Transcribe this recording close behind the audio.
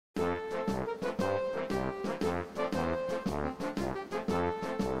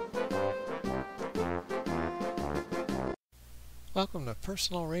Welcome to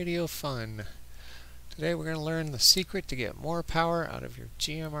Personal Radio Fun. Today we're going to learn the secret to get more power out of your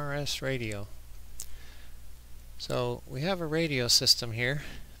GMRS radio. So we have a radio system here.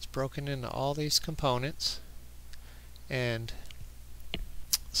 It's broken into all these components. And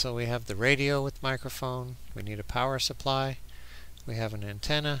so we have the radio with microphone, we need a power supply, we have an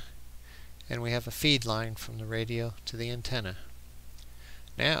antenna, and we have a feed line from the radio to the antenna.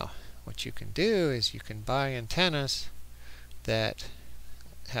 Now, what you can do is you can buy antennas that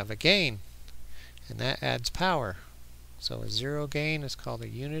have a gain, and that adds power. So a zero gain is called a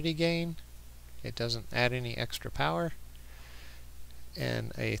unity gain. It doesn't add any extra power.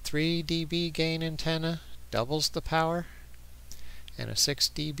 And a 3 dB gain antenna doubles the power, and a 6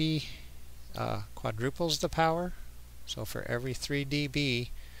 dB quadruples the power. So for every 3 dB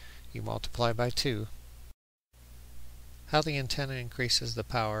you multiply by 2. How the antenna increases the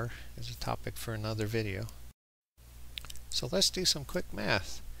power is a topic for another video. So let's do some quick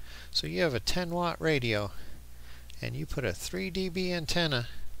math. So you have a 10-watt radio and you put a 3 dB antenna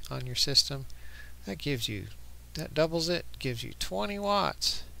on your system. That doubles it, gives you 20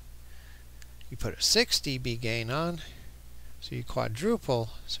 watts. You put a 6 dB gain on, so you quadruple,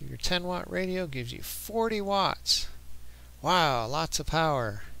 so your 10-watt radio gives you 40 watts. Wow, lots of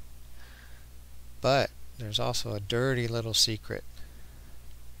power. But there's also a dirty little secret.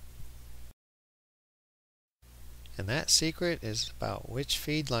 And that secret is about which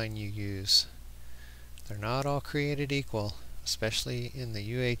feed line you use. They're not all created equal, especially in the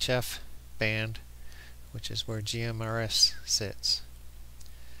UHF band, which is where GMRS sits.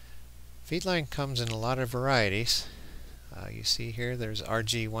 Feed line comes in a lot of varieties. You see here there's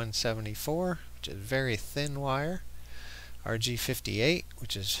RG174, which is very thin wire, RG58,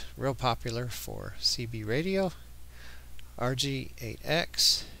 which is real popular for CB radio,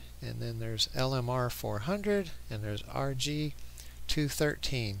 RG8X, and then there's LMR400, and there's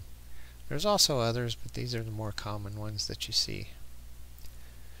RG213. There's also others, but these are the more common ones that you see.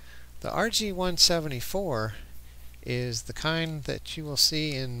 The RG174 is the kind that you will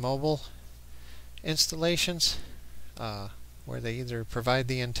see in mobile installations, where they either provide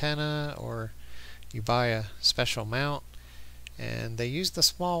the antenna or you buy a special mount, and they use the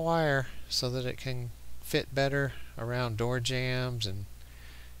small wire so that it can fit better around door jambs and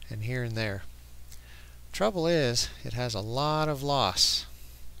here and there. Trouble is, it has a lot of loss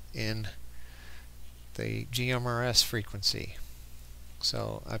in the GMRS frequency.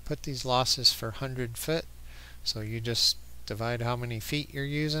 So I put these losses for 100 foot, so you just divide how many feet you're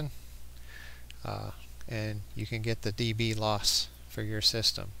using, and you can get the dB loss for your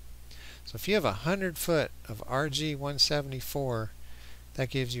system. So if you have 100 foot of RG174, that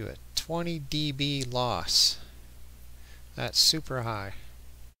gives you a 20 dB loss. That's super high.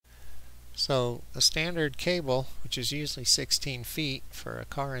 So a standard cable, which is usually 16 feet for a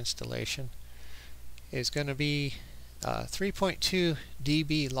car installation, is going to be 3.2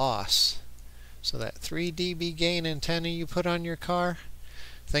 dB loss. So that 3 dB gain antenna you put on your car,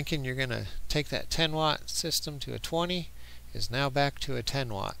 thinking you're going to take that 10-watt system to a 20, is now back to a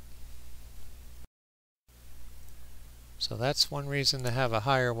 10-watt. So that's one reason to have a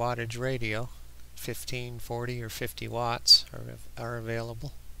higher wattage radio. 15, 40, or 50 watts are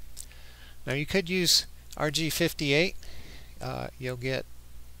available. Now you could use RG58. You'll get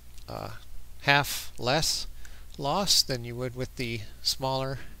half less loss than you would with the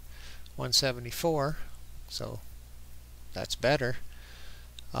smaller 174, so that's better.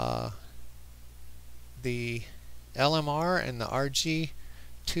 The LMR and the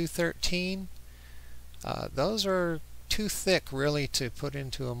RG213, those are too thick really to put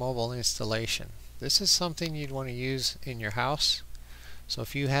into a mobile installation. This is something you'd want to use in your house. So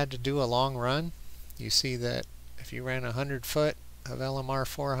if you had to do a long run, you see that if you ran 100 foot of LMR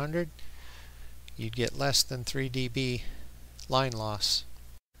 400, you'd get less than 3 dB line loss.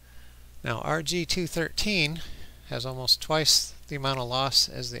 Now RG213 has almost twice the amount of loss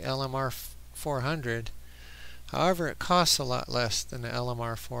as the LMR 400. However, it costs a lot less than the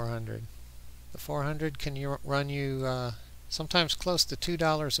LMR 400. The 400 can run you sometimes close to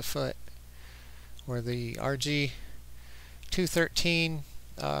 $2 a foot, where the RG213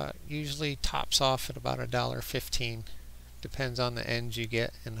 usually tops off at about $1.15. Depends on the end you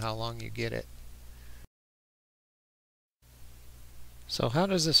get and how long you get it. So how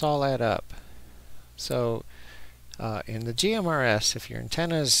does this all add up? So in the GMRS, if your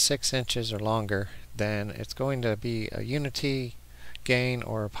antenna is 6 inches or longer, then it's going to be a unity gain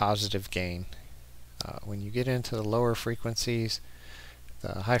or a positive gain. When you get into the lower frequencies,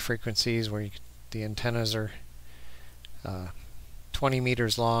 the high frequencies where the antennas are 20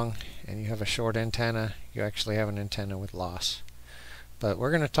 meters long and you have a short antenna, you actually have an antenna with loss. But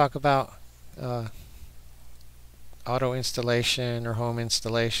we're going to talk about auto installation or home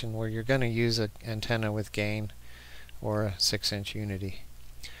installation where you're going to use an antenna with gain or a 6-inch unity.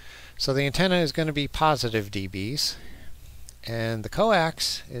 So the antenna is going to be positive dBs, and the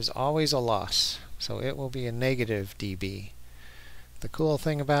coax is always a loss, so it will be a negative dB. The cool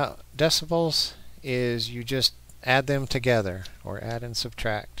thing about decibels is you just add them together, or add and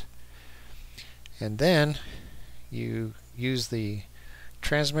subtract. And then you use the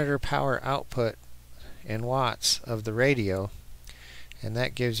transmitter power output in watts of the radio, and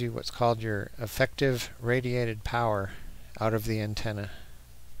that gives you what's called your effective radiated power out of the antenna.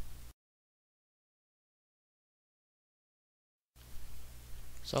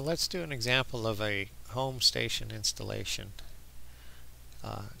 So let's do an example of a home station installation.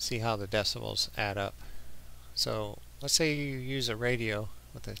 See how the decibels add up. So let's say you use a radio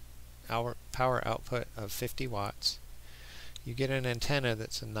with a power output of 50 watts. You get an antenna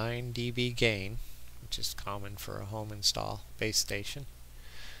that's a 9 dB gain, which is common for a home install base station,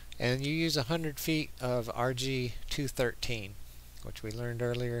 and you use 100 feet of RG213, which we learned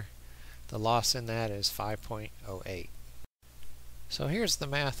earlier. The loss in that is 5.08. So here's the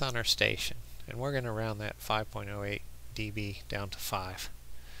math on our station, and we're going to round that 5.08 dB down to 5.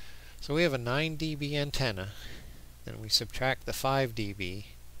 So we have a 9 dB antenna, then we subtract the 5 dB,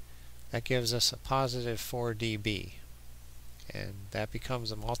 that gives us a positive 4 dB, and that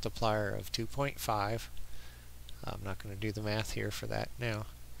becomes a multiplier of 2.5. I'm not going to do the math here for that now.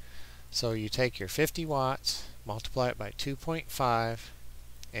 So you take your 50 watts, multiply it by 2.5,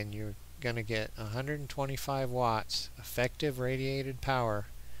 and you're going to get 125 watts effective radiated power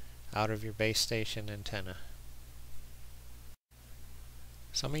out of your base station antenna.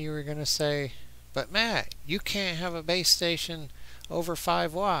 Some of you are going to say, but Matt, you can't have a base station over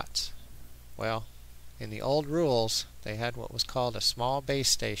 5 watts. Well, in the old rules, they had what was called a small base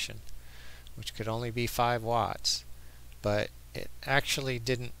station, which could only be 5 watts, but it actually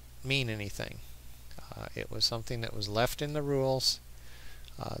didn't mean anything. It was something that was left in the rules.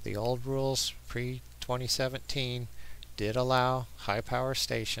 The old rules pre-2017 did allow high power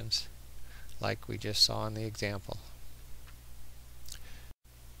stations, like we just saw in the example.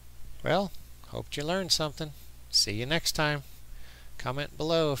 Well, hoped you learned something. See you next time. Comment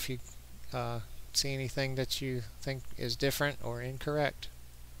below if you see anything that you think is different or incorrect.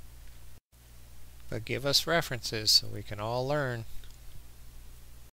 But give us references so we can all learn.